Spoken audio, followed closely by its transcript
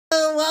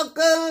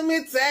Shalom,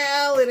 it's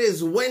Al. It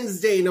is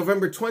Wednesday,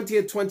 November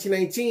 20th,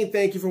 2019.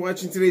 Thank you for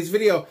watching today's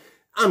video.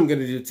 I'm going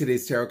to do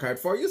today's tarot card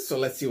for you, so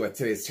let's see what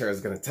today's tarot is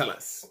going to tell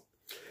us.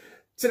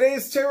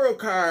 Today's tarot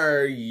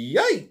card,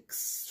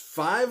 yikes,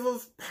 Five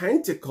of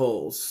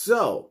Pentacles.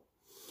 So,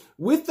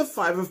 with the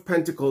Five of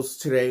Pentacles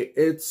today,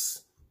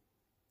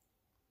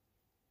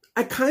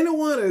 I kind of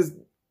want to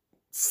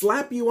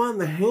slap you on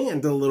the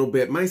hand a little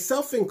bit,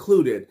 myself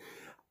included.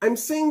 I'm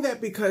saying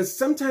that because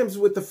sometimes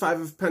with the Five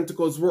of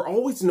Pentacles, we're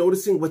always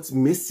noticing what's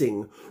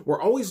missing.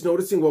 We're always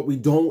noticing what we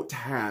don't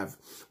have.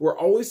 We're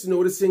always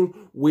noticing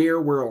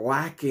where we're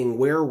lacking,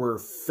 where we're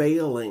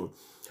failing.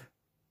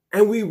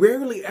 And we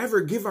rarely ever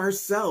give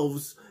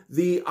ourselves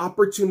the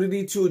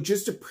opportunity to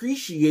just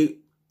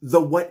appreciate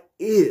the what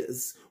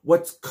is,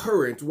 what's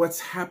current,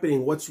 what's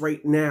happening, what's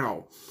right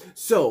now.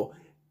 So,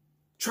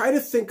 try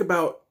to think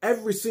about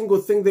every single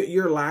thing that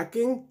you're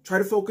lacking. Try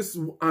to focus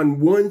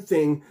on one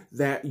thing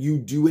that you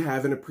do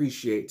have and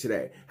appreciate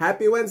today.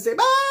 Happy Wednesday.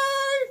 Bye!